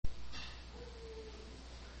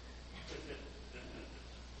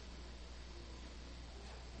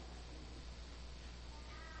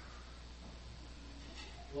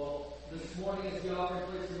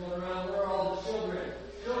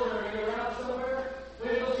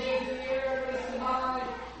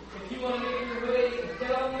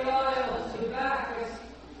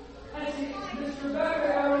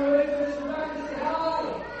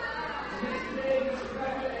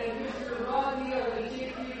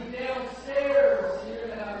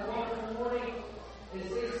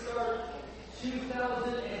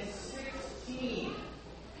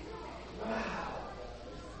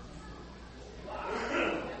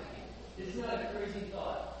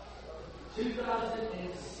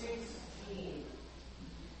2016.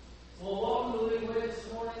 Well, welcome to Living Way this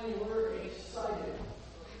morning. We're excited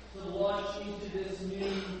to launch into this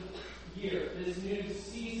new year, this new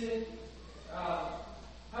season. How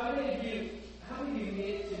many of you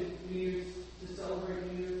made it to New Year's to celebrate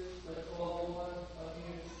New Year's? Like all one of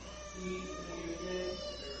you eat New Year's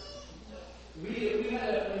Day? We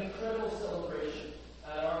had an incredible celebration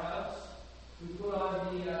at our house. We put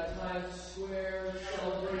on the Times Square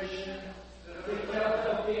celebration. Big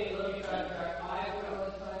countdown. Okay, let me backtrack. I put on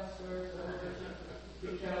the Times Square celebration.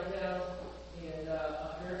 Big countdown. And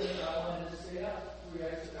apparently I wanted to stay up 3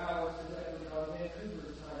 extra hours because I was on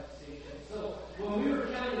Vancouver time station. So when we were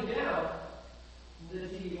counting down, the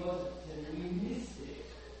TV wasn't, and we missed it.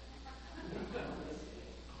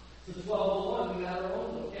 So 12:01, we had our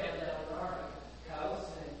own little countdown at our house,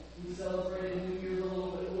 and we celebrated New Year's a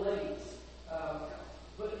little bit late.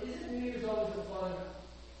 But isn't New Year's always a fun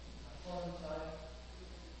time?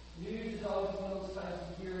 New Year's is always one of those times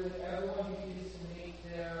of year when everyone begins to make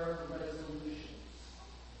their resolutions.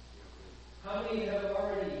 How many have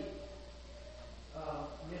already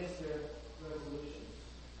missed their resolutions?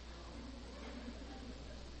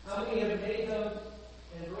 How many have made them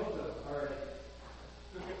and broke them already?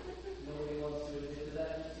 Nobody wants to admit to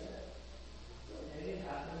that just yet. Okay, it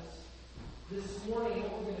happens. This morning,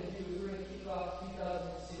 what we're going to do is we're going to kick off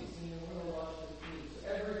 2016 and we're going to launch the theme. So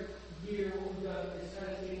every year, what we've done is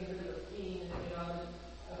kind of taking a bit of a theme and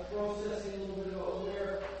processing a little bit about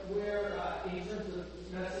where in terms of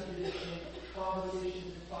message edition,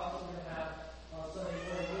 conversations and thoughts we're going to have on Sunday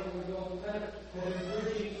morning, where we're going. We kind of have been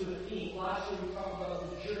bridging to a theme. Last year, we talked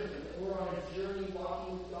about the journey. That we're on a journey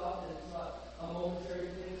walking with God, and it's not a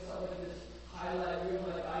momentary thing. It's not like this highlight reel,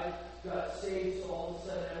 like I got saved, so all of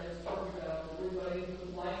a sudden everything's perfect now. But we're going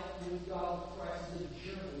into life with God with Christ is a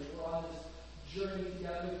journey. We're on this journey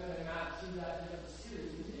together. We're going to map through that in a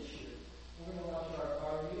series. And this year, we're going to launch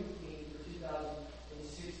our new theme for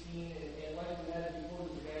 2016. And like we had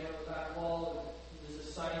before, there's a banner on the back wall, and there's a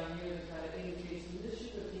sign here that kind of indicates. And this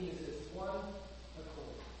year, the theme is this: one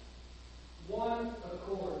accord. One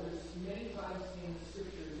accord. There's many times in the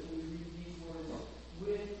scriptures that we read these words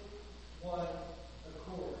with one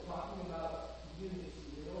accord, talking about unity.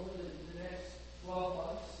 And over the next 12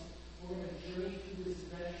 months, we're going to journey through this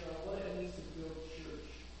adventure on what it means to build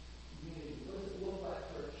church.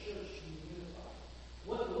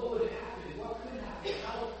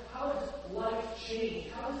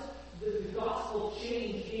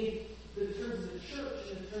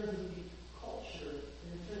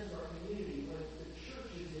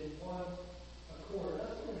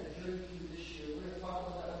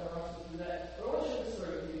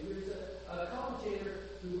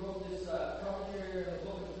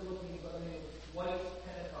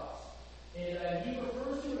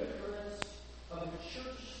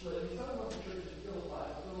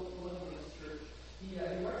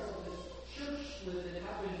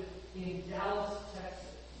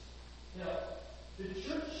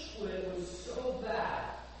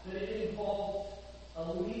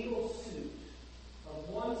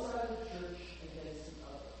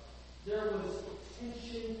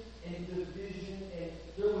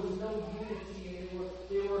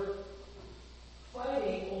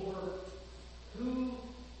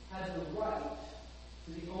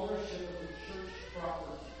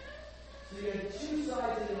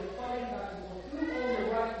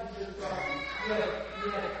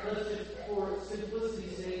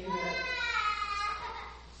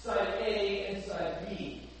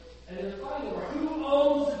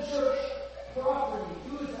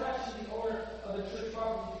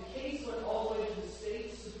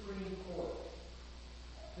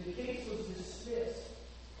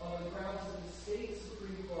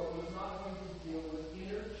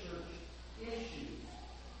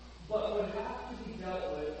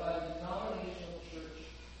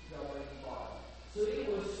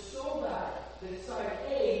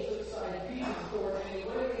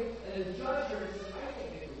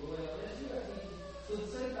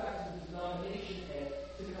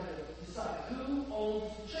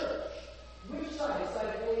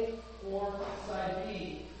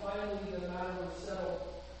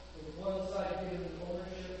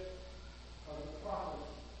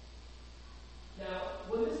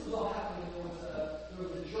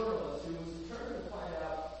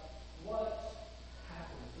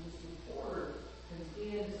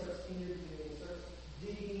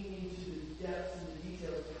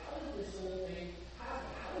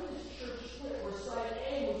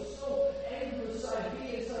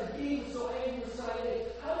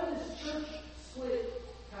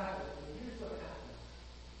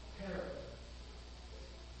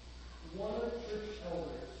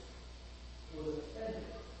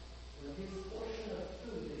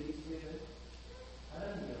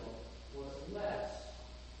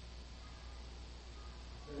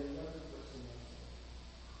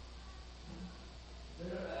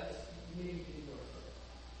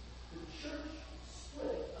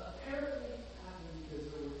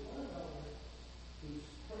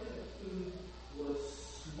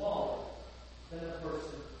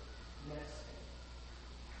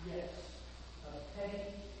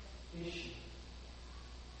 issue.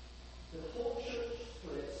 The whole church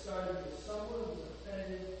split started with someone who was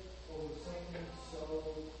offended over something so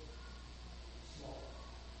small.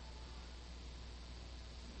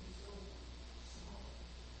 So small.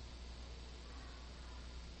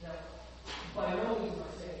 Now, by no means am I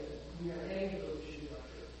saying that we are any of those issues in our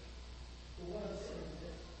church. But what I'm saying is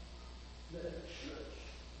this, that a church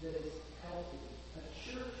that is healthy, a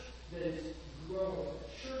church that is growing, a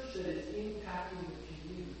church that is impacting the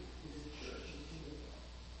community is a church that's unified.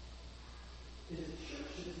 Is a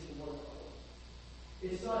church that's in one accord.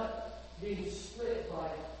 It's not being split by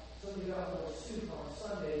somebody got more soup on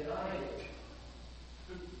Sunday than I did.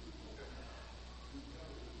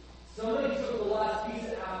 Somebody took the last piece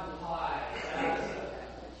of apple pie.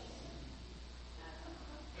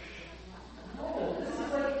 No, this is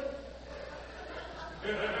like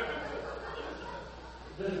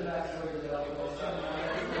there's a backstory to that.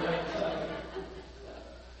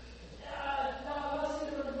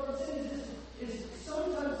 What I'm saying is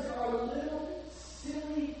sometimes there are little,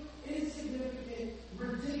 silly, insignificant,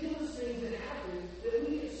 ridiculous things that happen that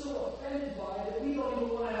we get so offended by that we don't even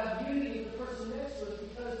want to have unity with the person next to us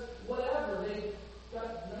because whatever, they've got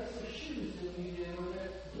nicer shoes than we do, or their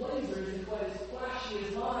blazer isn't quite as flashy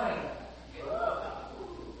as mine.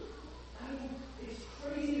 I mean, it's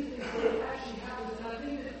crazy to think that it actually happens, and I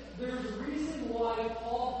think that there's a reason why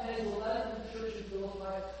Paul pens a letter to the church in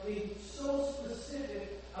Philippi being so specific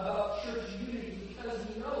about church unity, because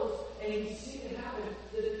he knows, and he's seen it happen,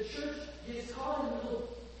 that the church gets caught in little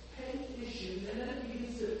petty issues, and then it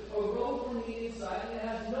begins to erode from the inside, and it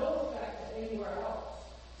has no effect anywhere else.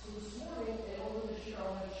 So this morning, in order to share, I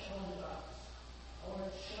want to challenge us. I want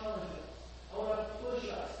to challenge us. I want to push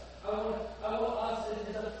us. I want us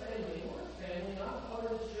as a family. We're a family, and I'm part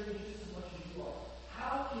of this journey just as much as you are.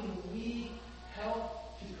 How can we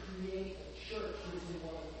help to create a church that's in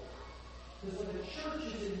one accord? Because when the church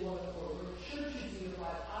is in one accord, when the church is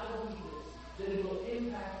unified, I believe this, that it will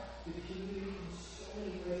impact the community in so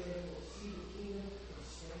many ways, and it will see the kingdom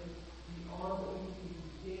extend beyond what we can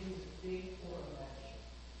begin to think or imagine.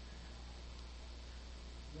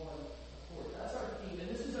 One accord. That's our theme, and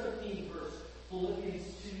this is our theme verse, Philippians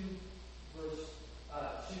 2, verse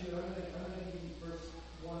 2. I'm going to give you verse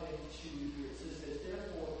 1 and 2 here. It says this,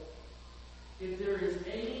 therefore, if there is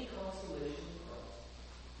any consolation in Christ,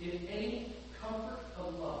 if any comfort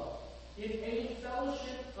of love, if any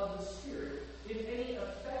fellowship of the Spirit, if any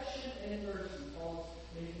affection and mercy, Paul's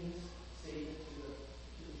making this statement to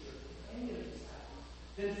the church. If any of this happens,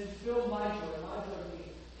 then fulfill my joy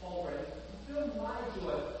being Paul read, fulfill my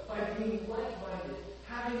joy by being like-minded,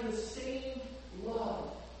 having the same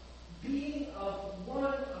love, being of one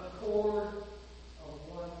accord, of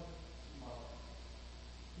one mind.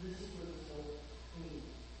 This is what this whole thing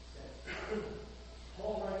says.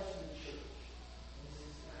 Paul writes to the church, and he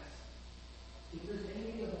says, guys, if there's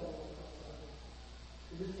anything about what Christ done,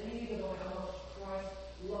 if there's anything about how much Christ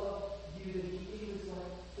loved you, that he gave his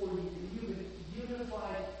life for you, that you've been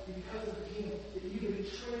unified because of him, that you've been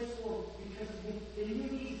transformed because of him, then you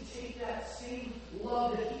need to take that same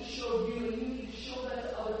love that he showed you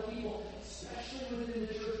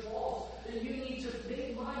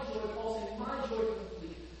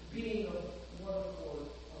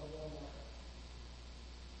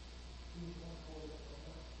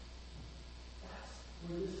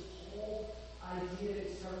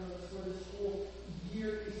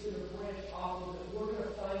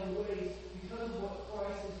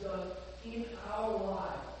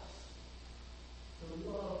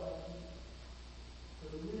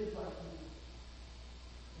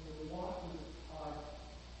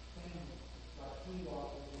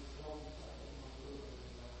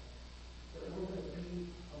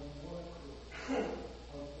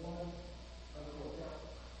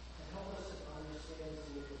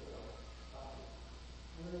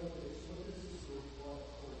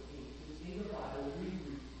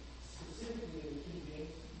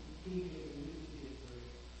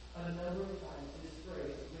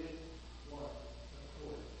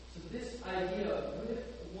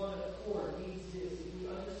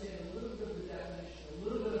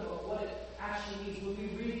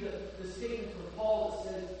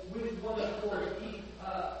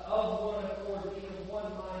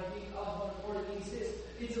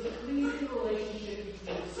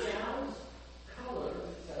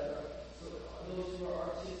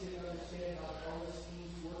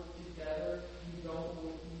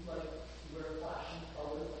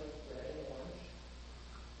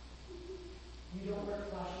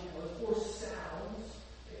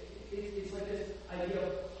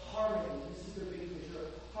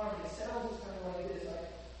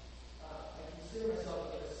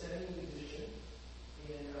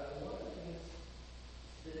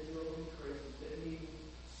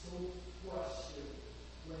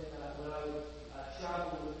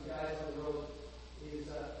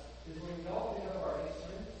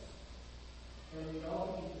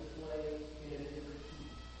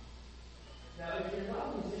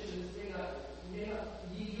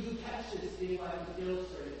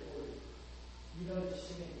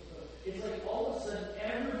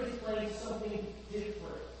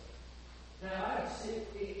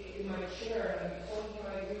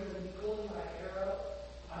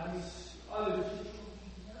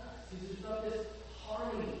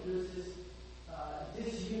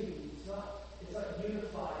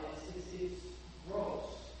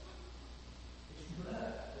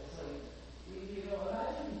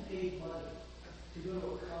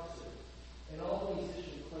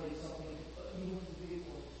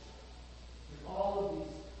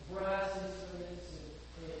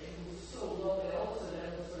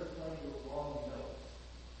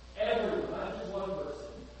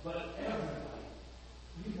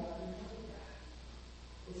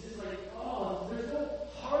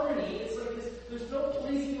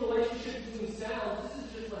whistling sounds. This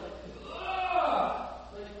is just like, ah,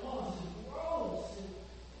 like, oh, this is gross. And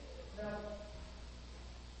now,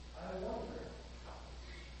 I wonder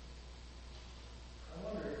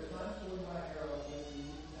if I'm pulling my hair out when this is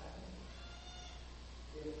happening,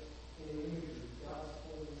 if in the imagery, God's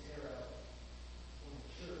pulling his hair out from the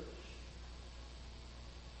church,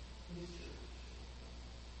 his church,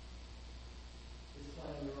 is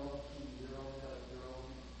playing your own key, your own note, your own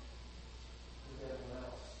with everyone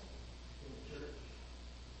else in the church.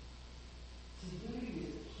 See, unity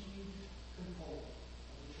is a huge component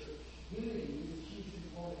of the church. Unity is a huge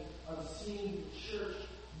component of seeing the church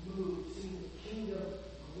move, seeing the kingdom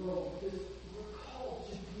grow, because we're called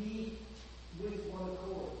to be with one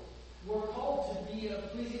accord. We're called to be in a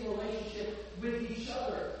pleasing relationship with each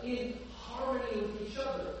other, in harmony with each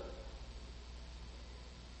other.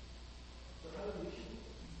 So how do we achieve it?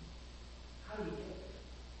 How do we get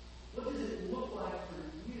there? What does it look like for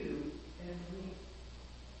you and me?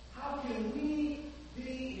 How can we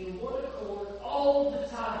be in one accord all the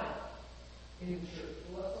time in the church?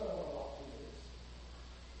 Well, that's what I want to walk through this.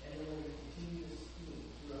 And then we're going to continue this theme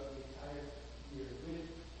throughout the entire year with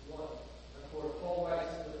one accord. Paul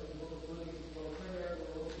writes in the book of Philippians, if you want to turn there,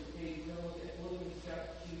 we'll look at page, we're going to look at Philippians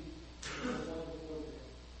chapter 2, verse 1 to 4.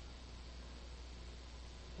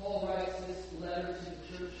 Paul writes this letter to the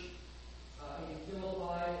church in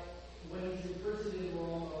Philippi when he's imprisoned in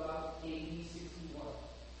Rome about AD 61.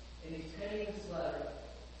 And he's penning this letter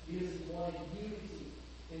because he wanted unity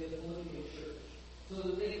in the Philippian church so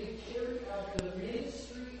that they could carry out the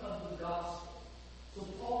ministry of the gospel. So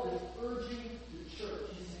Paul is urging the church.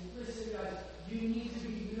 He's saying, listen guys, you need to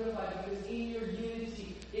be unified because in your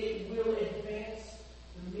unity it will advance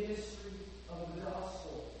the ministry of the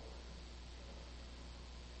gospel.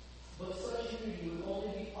 But such unity would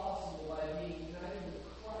only be possible by being united with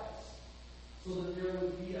Christ so that there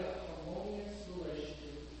would be a harmonious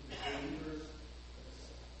relationship between believers and the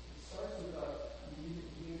saints. It starts with our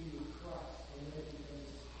unity with Christ, and then it becomes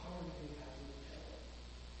this harmony we have with each other.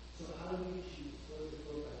 So how do we choose? What does it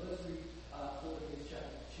look like? Let's read Philippians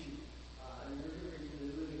chapter 2. And we're going to read from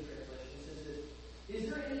the Living Translation. It says this: is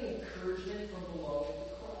there any encouragement from belonging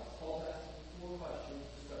to Christ? Paul's asking 4 questions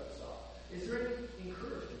to start us off. Is there any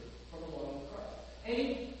encouragement from belonging to Christ?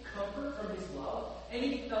 Any comfort from his love?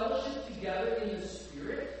 Any fellowship together in the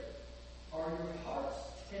Spirit? Are your hearts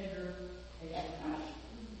tender and compassionate?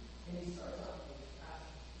 And he starts out with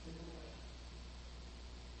asking simple questions.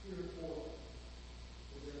 Here are 4.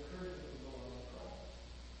 Is there encouragement from belonging to Christ?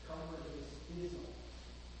 Comfort in his love.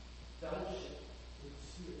 Fellowship with the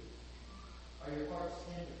Spirit. Are your hearts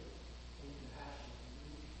tender and compassionate?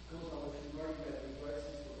 He goes on with you already read, he writes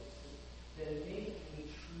these words. Then make me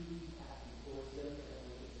truly happy, or the other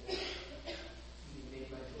translation make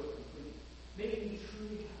my joy complete. Make me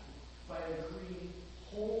truly happy by agreeing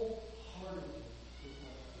wholeheartedly with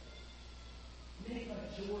one another. Make my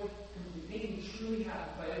joy complete. Make me truly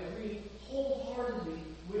happy by agreeing wholeheartedly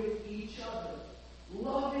with each other,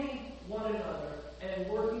 loving one another, and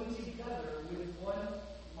working together with one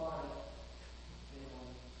mind and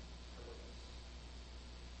one purpose.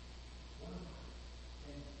 One mind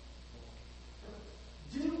and one purpose.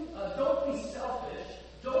 Don't be selfish.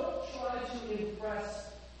 Don't try to impress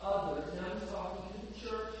others. Now he's talking to the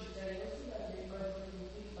church. He's saying, listen, I made my joy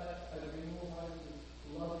complete by agreeing wholeheartedly,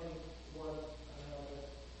 loving one another,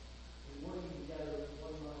 and working together with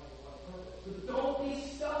one mind and one purpose. But don't be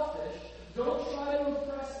selfish. Don't try to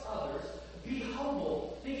impress others. Be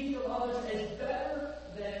humble, thinking of others as better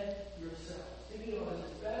than yourselves. Thinking of others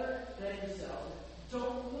as better than yourselves.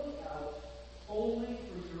 Don't look out only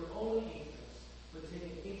for your own interests, but take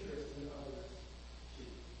an interest in others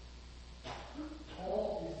too.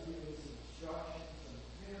 Paul is giving some instructions, some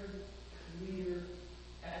very clear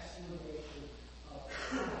explanation of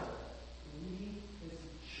how we as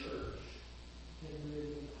a church can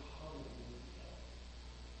live in harmony with each other.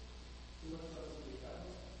 So let's start with that.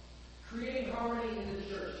 Creating harmony in the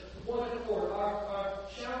church. One accord. Our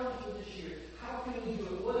challenge for this year. How can we do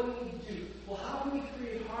it? What do we need to do? Well, how can we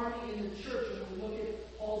create harmony in the church? When we look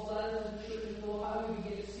at Paul's letter to the church in Philippi, we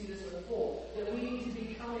begin to see this unfold. That we need to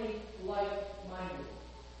be becoming like-minded.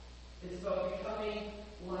 It's about becoming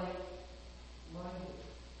like-minded.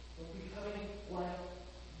 But becoming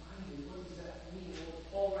like-minded. What does that mean? Well,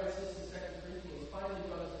 Paul writes this in 2 Corinthians. Finally,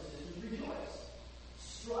 brothers and sisters, rejoice.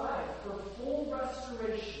 Strive for full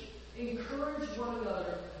restoration. Encourage one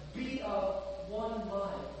another. Be of one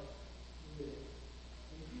mind. Live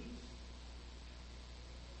in peace.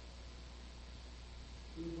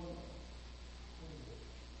 Be one mind.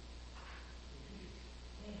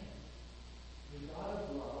 And the God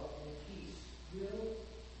of love and peace will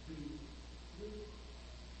be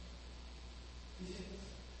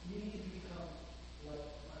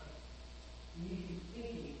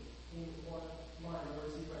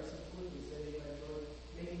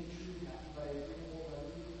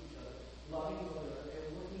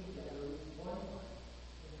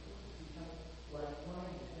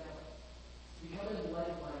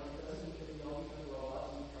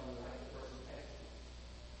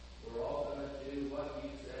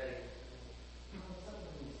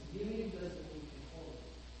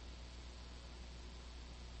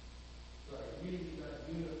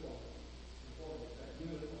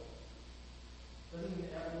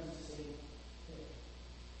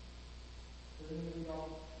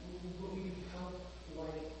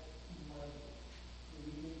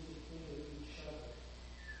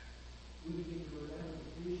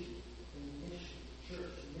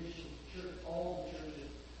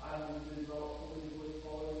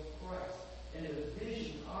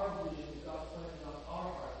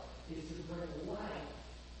is to bring life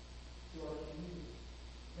to our community.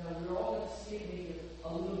 Now, we're all going to see it maybe a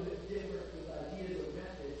little bit different with ideas or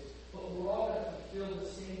methods, but we're all going to fulfill the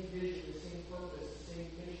same vision, the same purpose, the same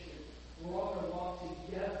mission. We're all going to walk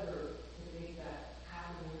together to make that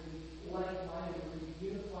happen. We're going to be like-minded. We're going to be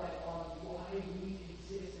unified on why we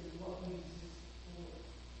exist and what we exist for.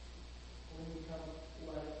 When we become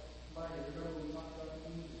like-minded, remember we talked about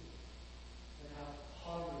music and how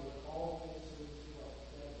harmony with all things in this world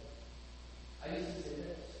together. I used to say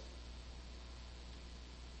this.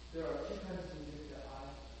 There are two kinds of music that I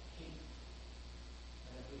hate.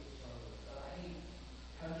 And I hate strong words. I hate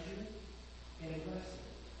country and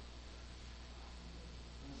western.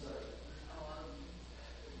 I'm sorry.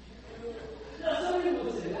 Now, some people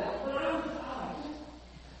would say that, but I was out.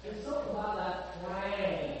 There's something about that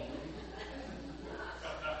twang.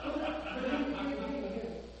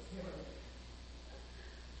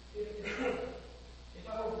 If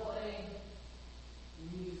I were playing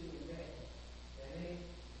music in a band, and they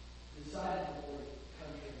decided to play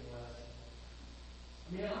country and western, I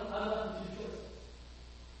mean, I'm left with two choices.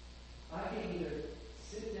 I can either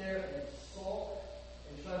sit there and sulk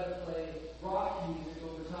and try to play rock music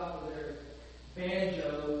over top of their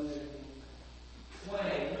banjos and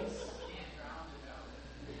twangs.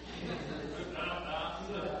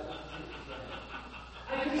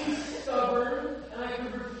 I could be stubborn and I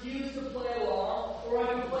could refuse to play along, or I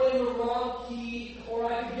could play in the wrong key,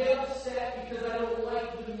 or I could get upset because I don't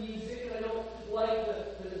like the music and I don't like that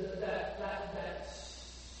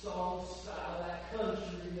song style, that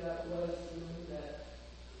country, that western, that.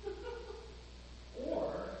 Or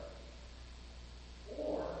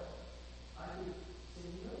I would say,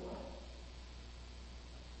 you know what?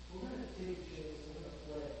 We're going to take a chance. We're going to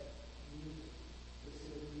play music that's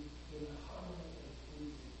going to be in harmony and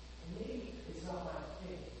pleasing. And maybe it's not my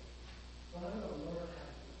thing, but I'm going to learn how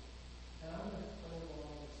to do it. And I'm going to play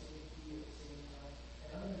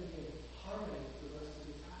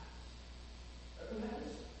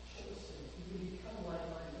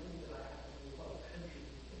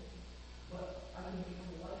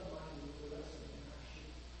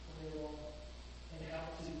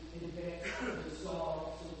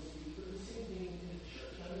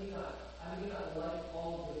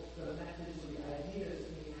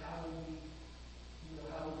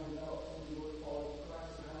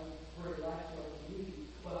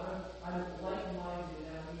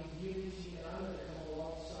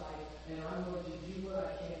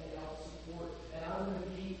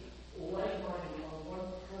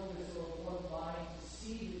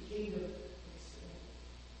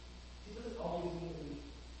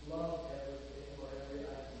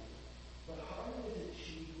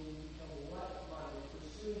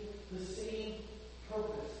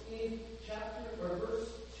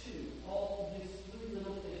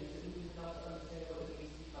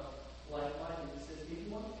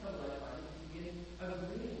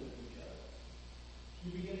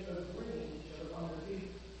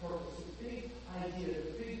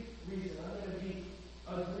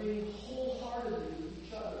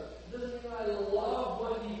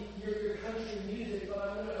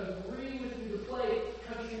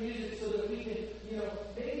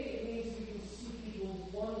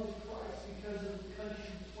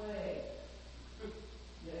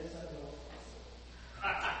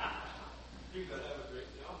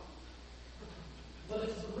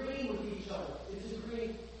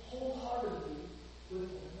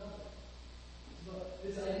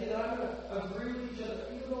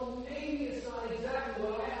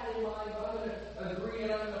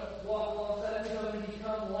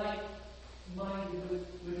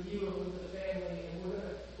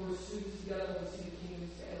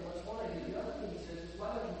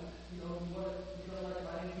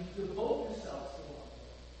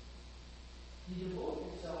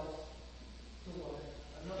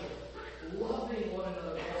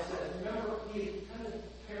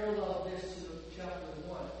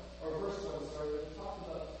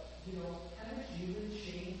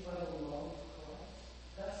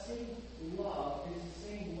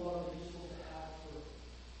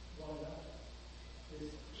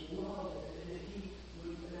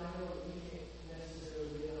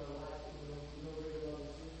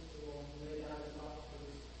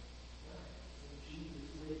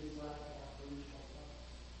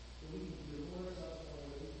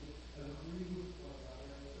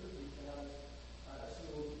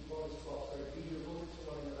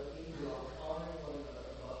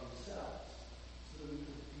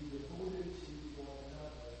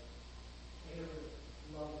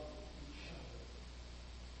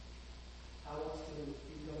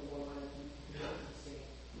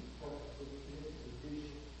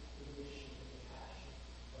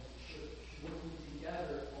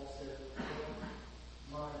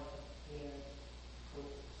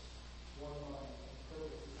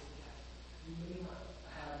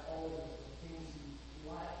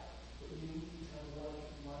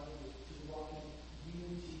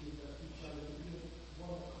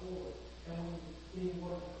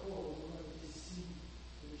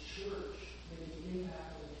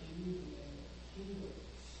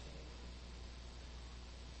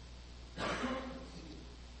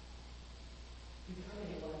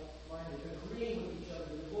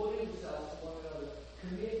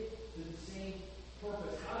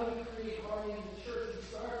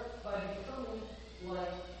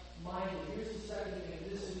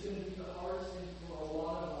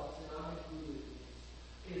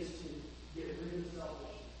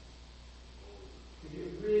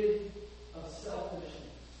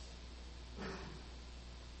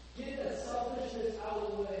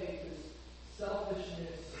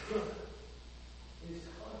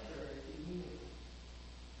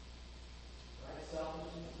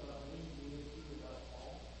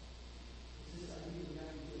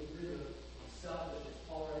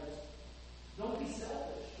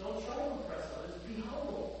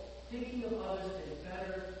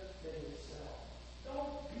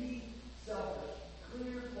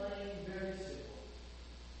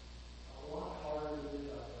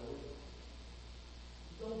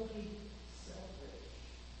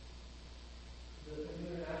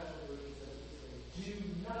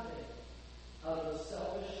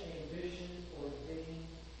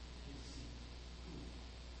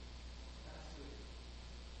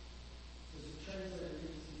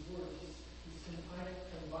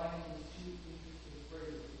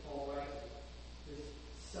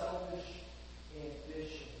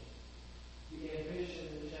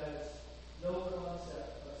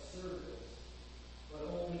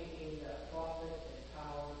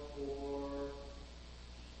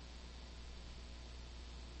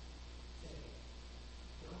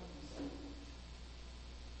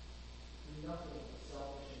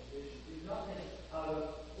something out of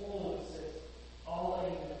all of this, all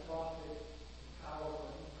aim at profit, power,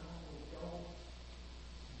 and don't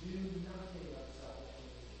do nothing of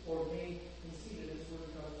selfishness or gain conceit. This word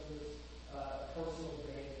comes from this personal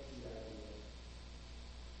vanity idea.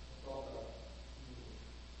 It's all about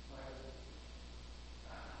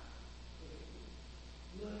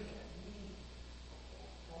look at me.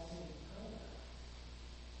 Paul saying, no.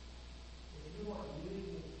 If you want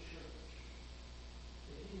unity in the church,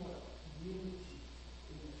 if you want unity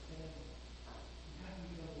in your family, you have to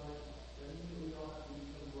become like us. Doesn't mean we all have to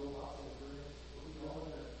become robots and birds, but we all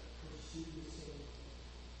want to pursue the same thing.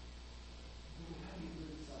 But we have to be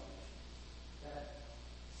really selfish. That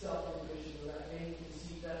self-ambition or that vain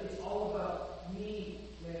conceit, that it's all about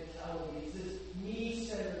me mentality. It's this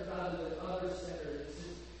me-centered rather than other-centered.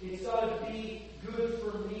 It's got to be good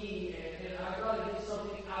for me, and I've got to get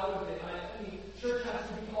something out of it. I mean, church has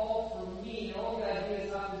to be all for me. All the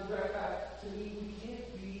ideas have to direct back to me. We can't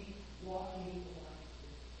be walking like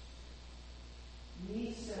this.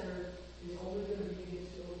 Me-centered is only going to be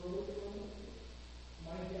until a little bit.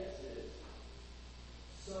 My guess is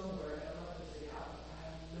somewhere, and I'm not going to say how, I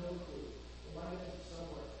have no clue. But my guess is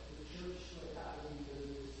somewhere, the church split happened because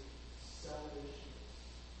of this selfishness.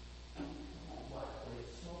 What is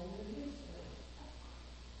small in his way?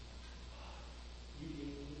 You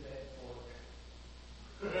gave me that fork.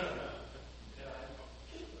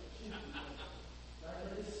 That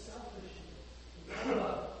is selfishness.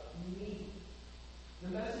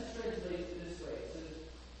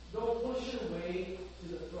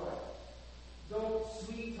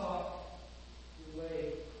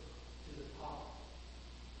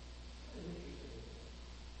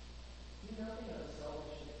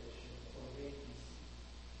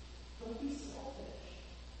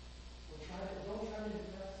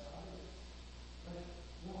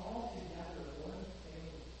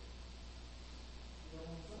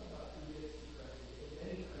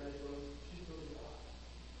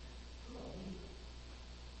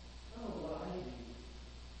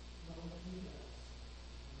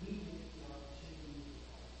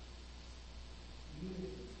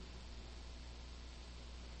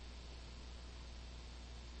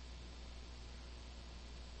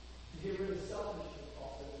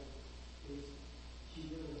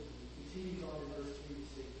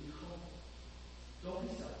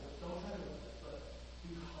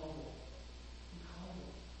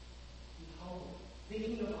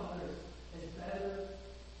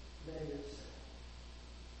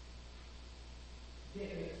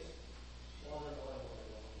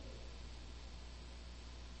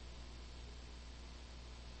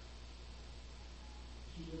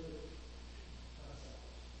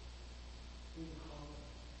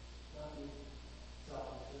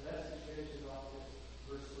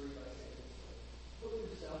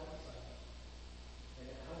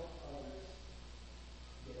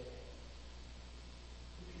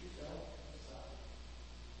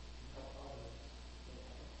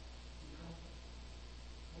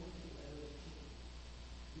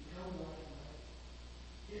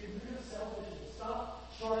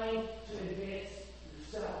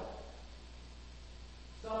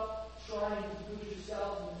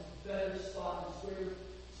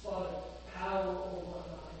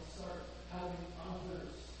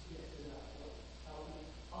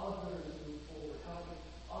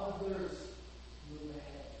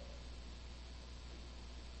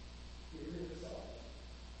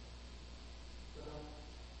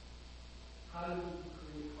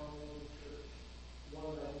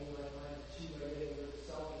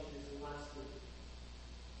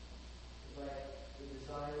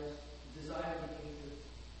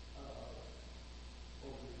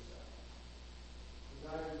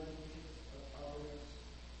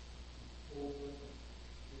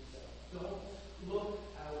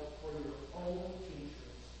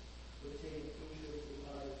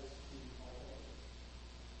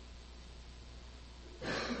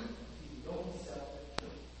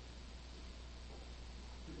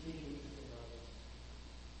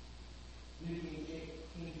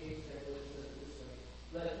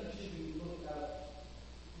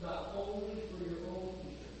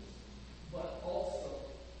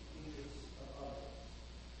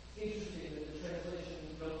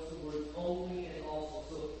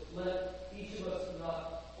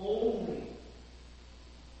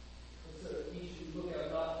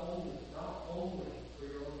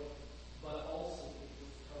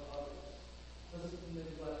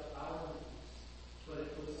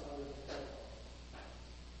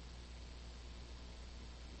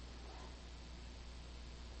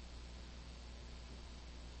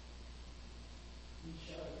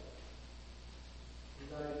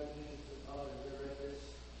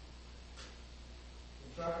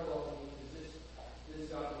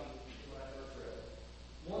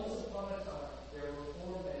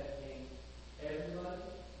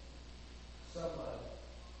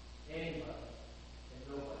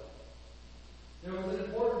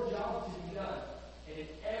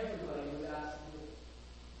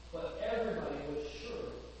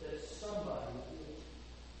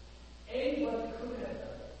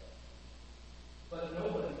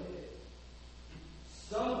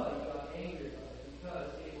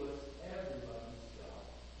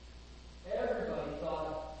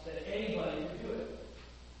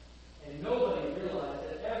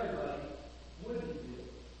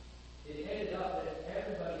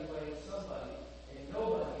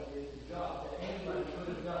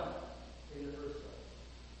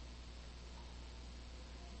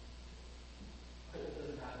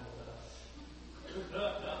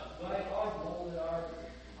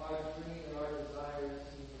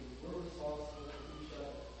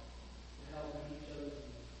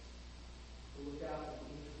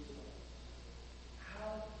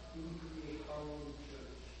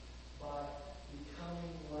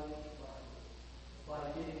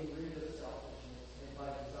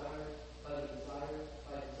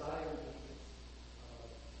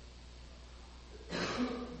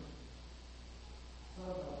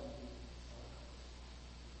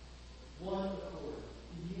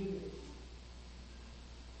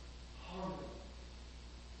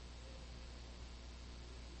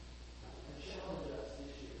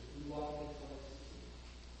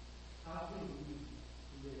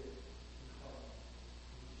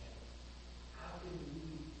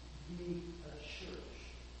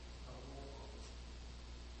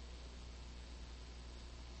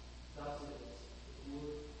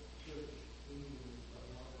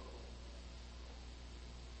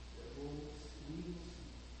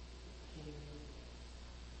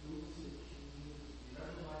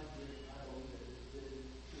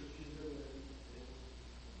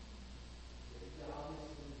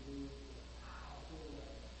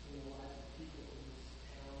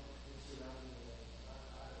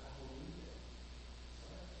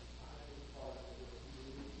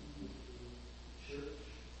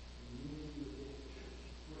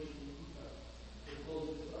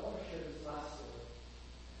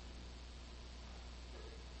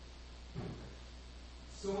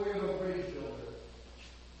 story of a bridge builder.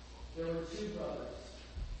 There were two brothers,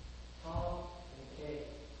 Tom and Kay.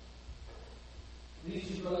 These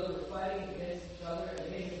two brothers were fighting against each other,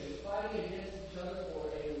 and they had been fighting against each other for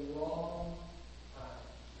a long time.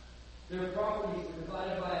 Their properties were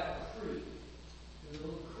divided by a creek. A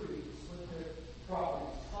little creek split their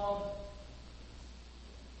properties. Tom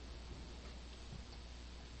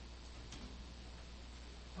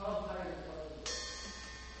hired a carpenter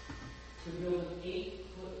to build an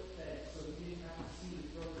 8-foot fence so he didn't have to see the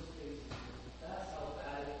brother's face. That's how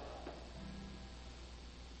bad it was.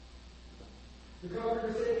 The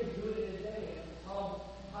carpenter said he could do it in a day. And Tom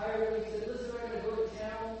hired him. He said, listen, I got to go to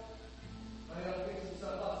town. I got to fix some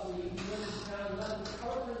stuff up. So he went to town and left the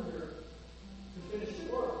carpenter to finish the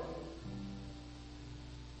work.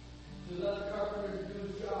 So he left the carpenter to do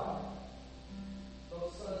his job. About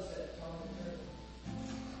sunset, Tom returned.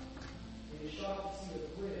 He was shocked to see a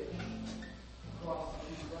bridge across the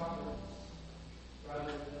two properties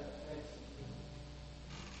rather than that fence.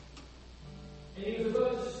 And he was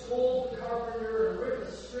about to scold the carpenter and rip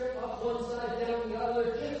a strip up one side, down the other.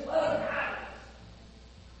 Just let him have it.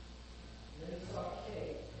 And then he saw Kay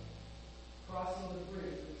crossing the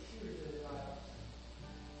bridge with tears in his eyes.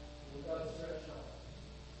 And without stretched out,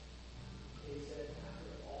 Kay said,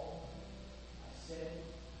 after all I said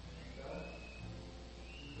and done,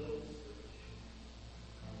 he built this bridge.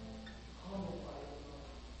 Humbled by his love.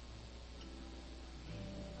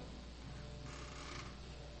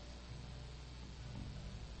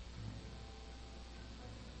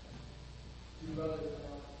 Two brothers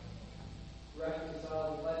now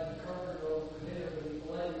reconciled, invited the carpenter over for dinner, but he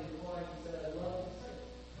politely declined and said, I love you, sir,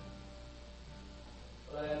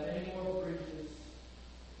 but I have many more bridges.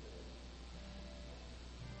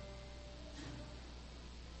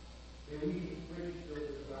 May we be bridge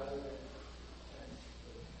builders rather than fence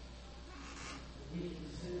builders. Will we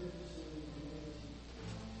consider pursuing unity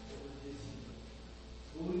over disunity?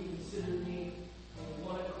 Will we consider being on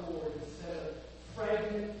one accord instead of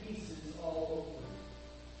fragment pieces all over?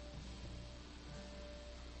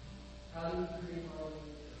 How do we create harmony in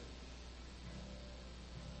the church?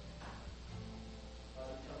 By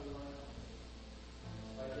becoming one,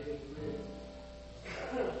 by getting rid of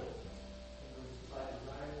by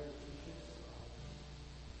desiring the issues of others.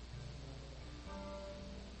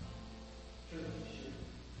 Church, you should.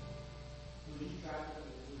 Would you practice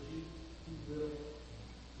it? Would you be willing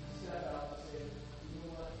to step out and say, you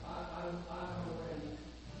know what, I'm ready to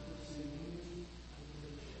pursue unity in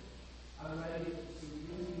the church. I'm ready to pursue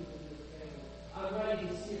unity with your family. I'm ready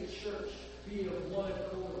to see a church be of one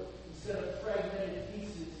accord instead of fragmented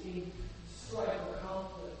pieces in strife or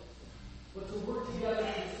conflict. But to work together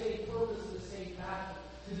for the same purpose and the same passion.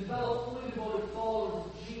 To develop fully devoted followers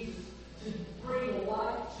of Jesus. To bring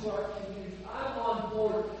life to our community. I'm on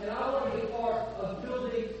board and I want to be a part of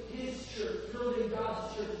building His church. Building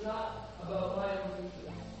God's church, not about my own interests.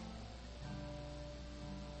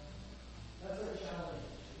 That's our challenge.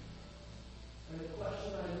 And the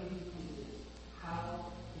question I leave with you is,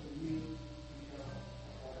 how can you become a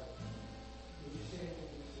part of it? Would you stand with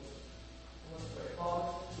me, please? Let's pray.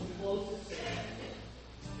 Father, we close this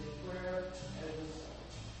in prayer and in song.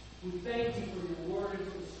 We thank you for your word and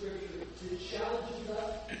for the scripture that challenges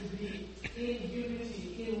us to be in unity,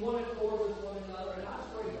 in one accord with one another. And I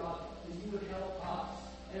pray, God, that you would help us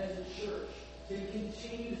as a church to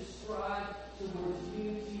continue to strive towards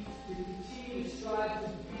unity, to continue to strive to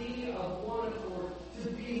be of one accord, to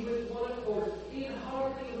be with one accord, in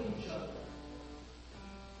harmony with each other.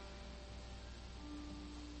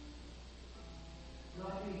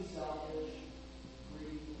 Not being selfish,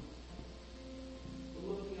 greedy, but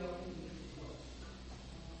looking out for the interests of others.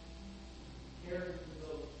 Caring for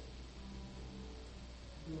those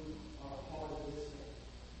who are a part of this thing.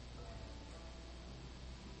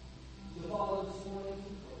 So, Father, this morning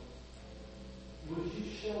we pray, would you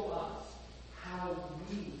show us how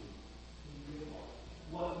we can be a part?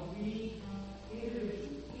 What we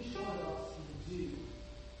individually, each one of us, can do to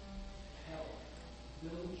help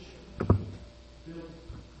build a church, build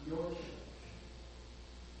your church.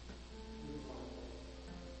 With one another.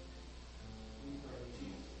 We pray in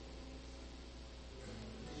Jesus.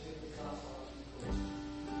 Sing the gospel as we close.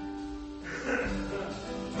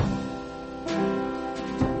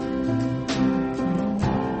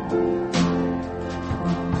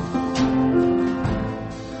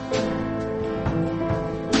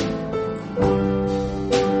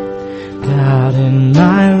 God in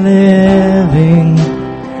my living,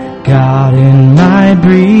 God in my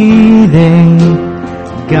breathing,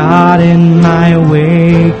 God in my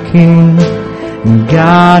waking,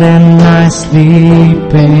 God in my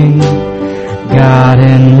sleeping, God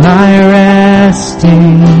in my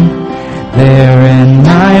resting, there in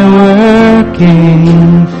my working,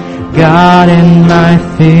 God in my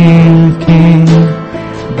thinking,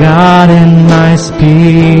 God in my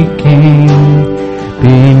speaking,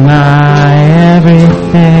 be my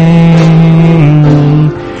everything,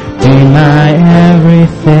 be my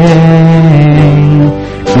everything,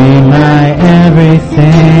 be my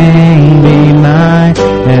everything, be my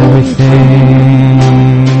everything.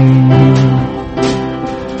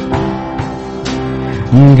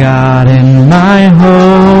 God in my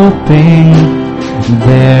hoping,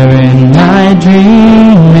 there in my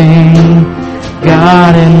dreaming,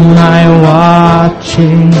 God in my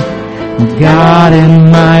watching, God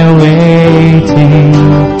in my waiting,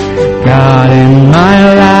 God in my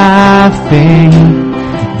laughing,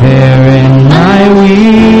 there in my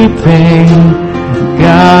weeping,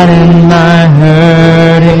 God in my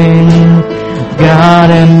hurting, God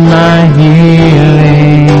in my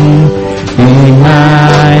healing, be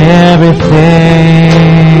my everything,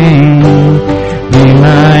 be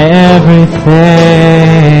my everything,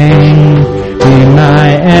 be my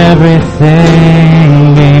everything,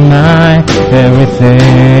 be my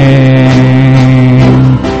everything,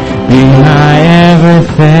 be my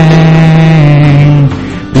everything,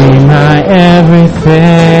 be my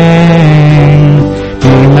everything,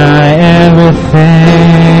 be my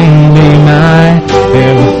everything, be my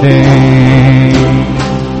everything.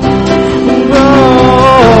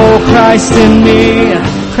 Oh, Christ in me,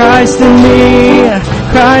 Christ in me,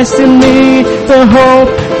 Christ in me, the hope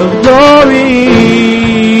of glory.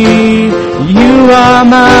 You are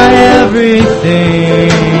my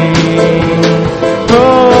everything.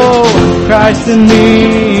 Oh, Christ in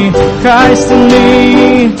me, Christ in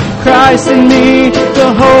me, Christ in me,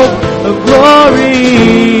 the hope of glory.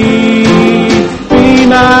 Be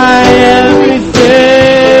my everything.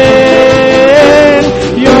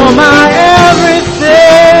 You're my everything.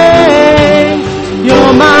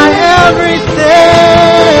 You're my everything.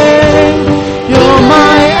 You're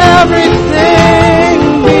my everything.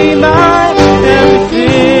 Be my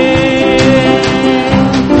everything.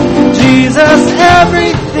 Jesus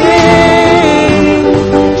everything.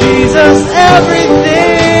 Jesus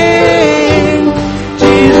everything.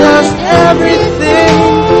 Jesus everything.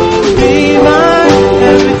 Be my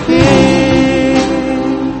everything.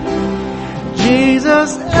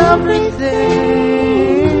 Jesus everything.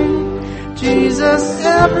 Jesus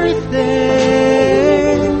everything.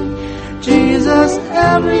 Jesus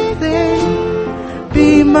everything.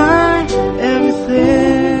 Be my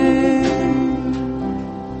everything.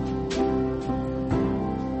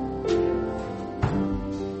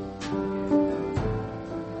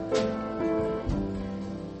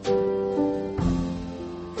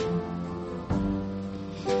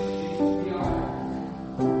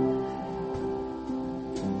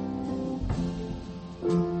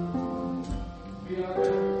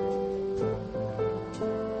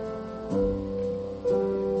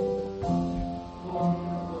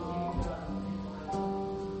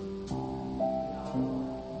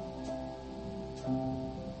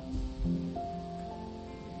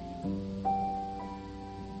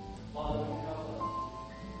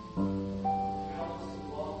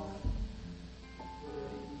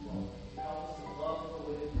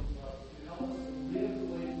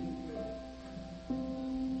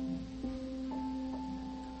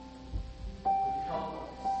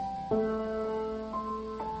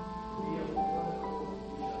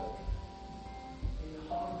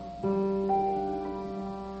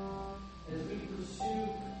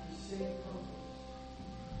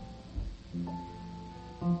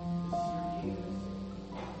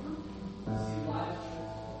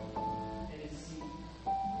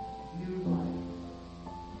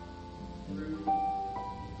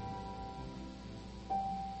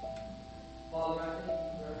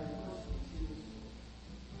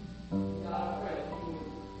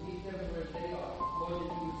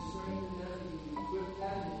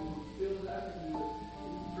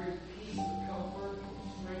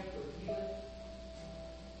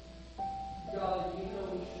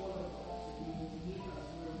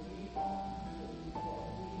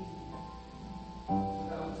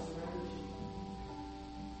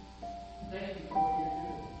 Thank you for what you're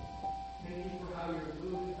doing. Thank you for how you're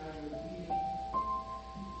moving.